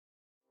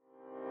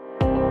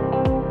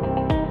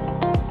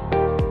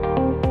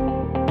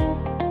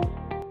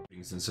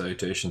Greetings and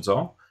salutations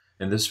all.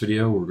 In this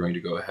video, we're going to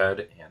go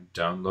ahead and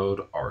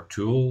download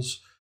RTools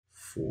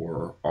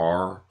for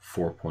R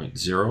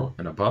 4.0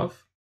 and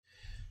above.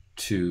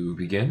 To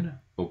begin,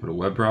 open a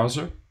web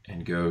browser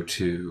and go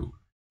to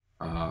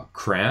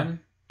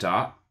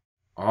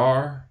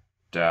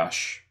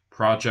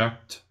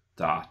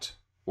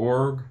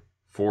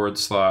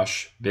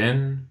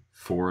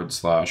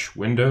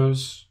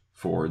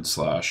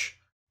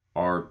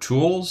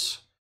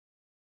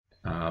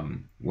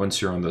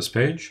Once you're on this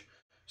page,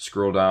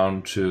 scroll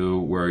down to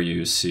where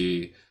you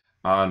see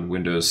on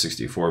Windows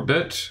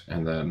 64-bit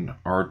and then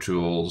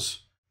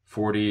RTools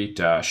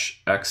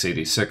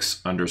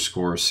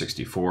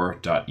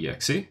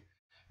 40-x86_64.exe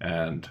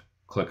and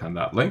click on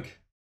that link.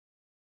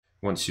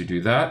 Once you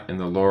do that, in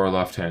the lower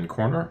left-hand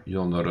corner,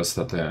 you'll notice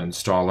that the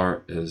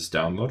installer is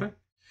downloading.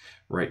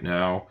 Right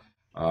now,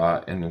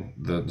 and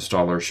the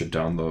installer should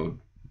download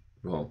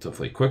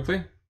relatively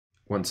quickly.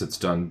 Once it's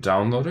done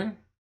downloading,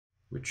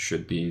 which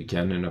should be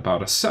again in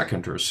about a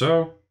second or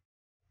so,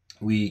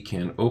 we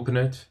can open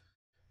it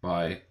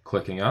by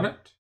clicking on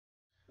it.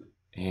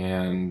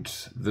 And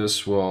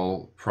this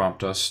will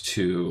prompt us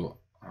to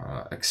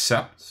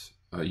accept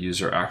a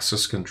user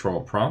access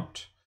control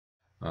prompt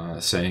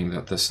saying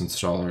that this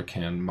installer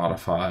can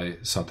modify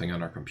something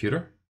on our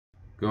computer.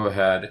 Go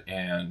ahead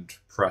and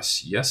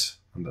press yes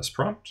on this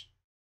prompt.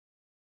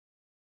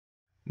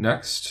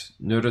 Next,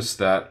 notice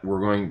that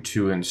we're going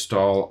to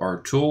install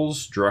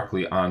RTools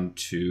directly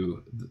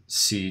onto the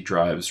C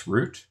drive's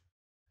root.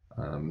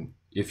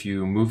 If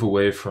you move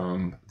away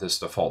from this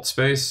default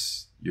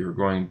space, you're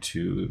going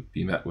to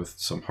be met with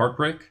some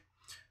heartbreak.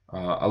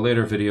 A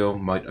later video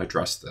might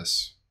address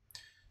this.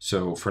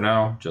 So for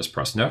now, just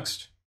press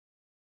next.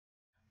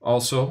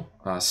 Also,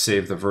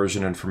 save the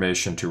version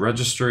information to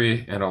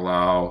registry and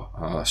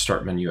allow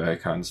start menu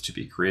icons to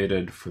be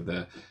created for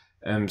the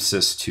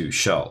Sys.which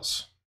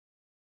shells.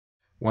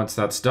 Once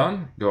that's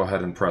done, go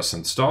ahead and press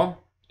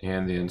install,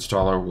 and the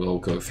installer will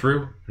go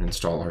through and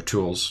install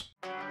RTools.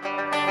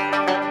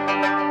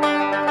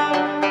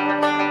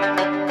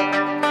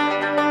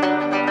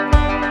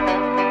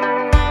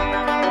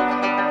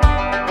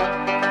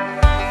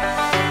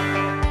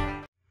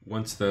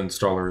 Once the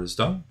installer is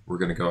done, we're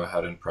going to go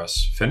ahead and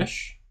press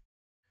finish.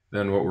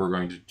 Then what we're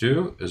going to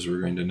do is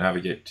we're going to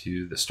navigate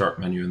to the start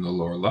menu in the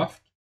lower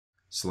left,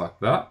 select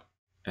that,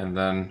 and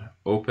then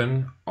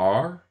open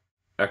R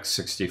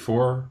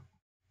x64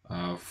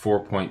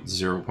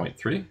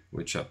 4.0.3,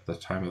 which at the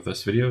time of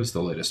this video is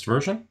the latest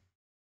version.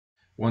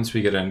 Once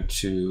we get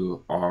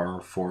into R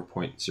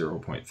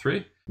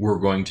 4.0.3, we're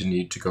going to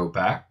need to go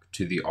back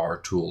to the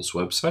RTools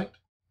website,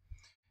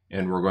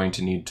 and we're going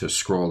to need to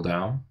scroll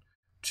down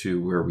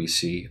to where we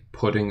see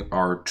putting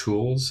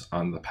RTools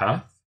on the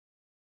path.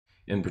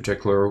 In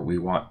particular, we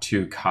want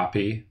to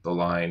copy the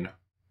line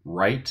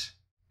write,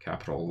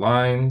 capital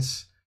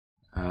lines,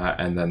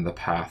 and then the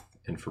path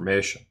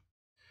information.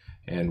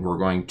 And we're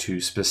going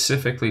to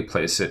specifically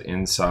place it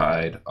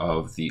inside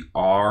of the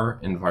R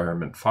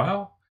environment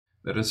file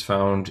that is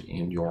found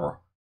in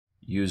your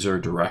user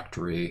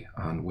directory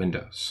on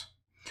Windows.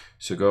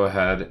 So go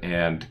ahead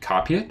and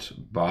copy it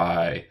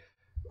by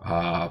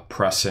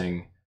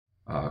pressing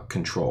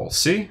Control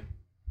C,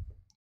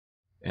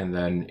 and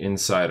then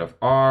inside of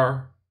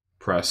R,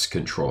 press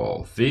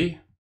Control V.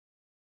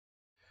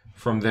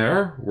 From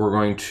there, we're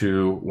going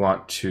to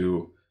want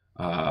to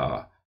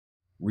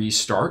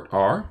restart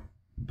R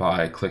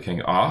by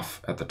clicking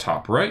off at the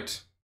top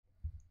right,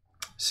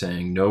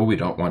 saying no, we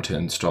don't want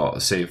to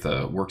save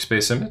the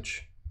workspace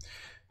image.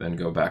 Then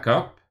go back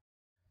up,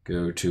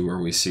 go to where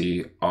we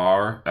see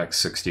R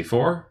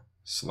x64,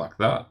 select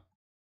that.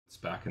 It's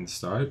back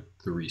inside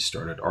the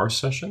restarted R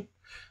session.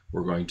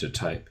 We're going to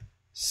type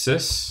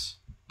Sys.which,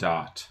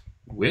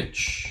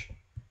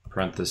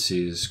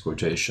 parentheses,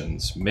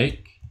 quotations,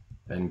 make,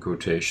 and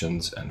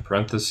quotations and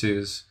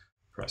parentheses,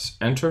 press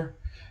enter.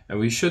 And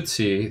we should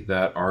see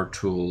that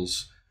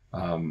RTools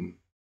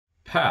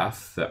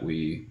path that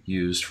we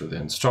used for the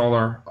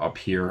installer up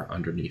here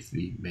underneath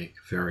the make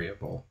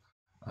variable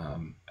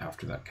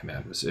after that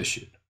command was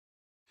issued.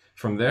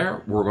 From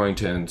there, we're going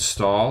to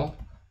install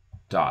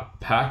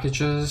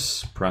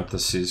 .packages,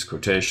 parentheses,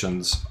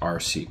 quotations,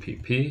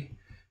 Rcpp,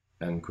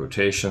 and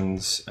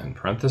quotations and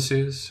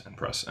parentheses, and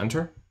press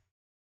enter.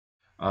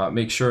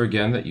 Make sure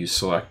again that you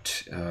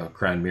select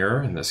CRAN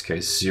mirror, in this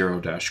case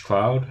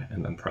 0-cloud,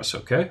 and then press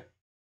OK.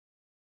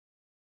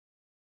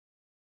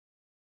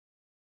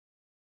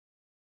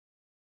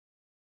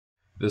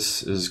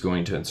 This is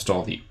going to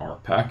install the R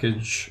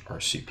package,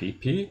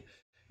 Rcpp,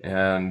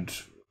 and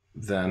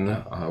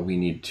then we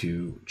need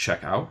to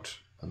check out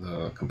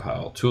the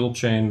compile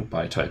toolchain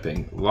by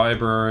typing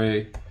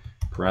library,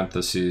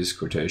 parentheses,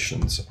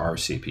 quotations,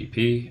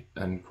 Rcpp,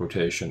 and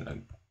quotation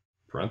and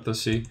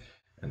parenthesis,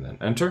 and then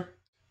enter.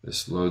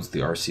 This loads the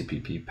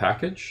Rcpp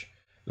package.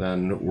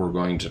 Then we're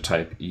going to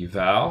type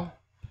eval,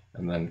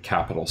 and then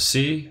capital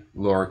C,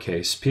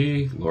 lowercase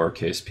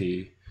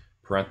p,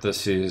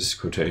 parentheses,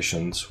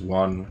 quotations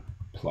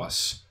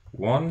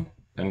 1+1,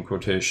 end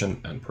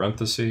quotation and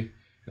parenthesis,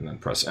 and then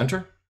press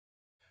enter.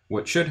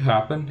 What should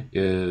happen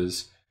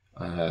is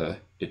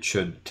it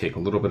should take a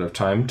little bit of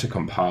time to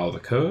compile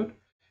the code,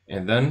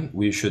 and then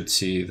we should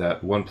see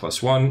that 1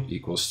 + 1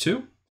 =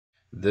 2.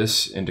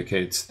 This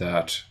indicates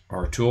that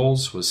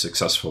RTools was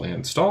successfully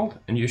installed,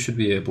 and you should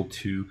be able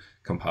to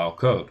compile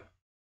code.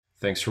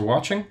 Thanks for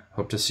watching.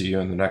 Hope to see you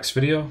in the next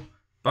video.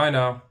 Bye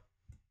now.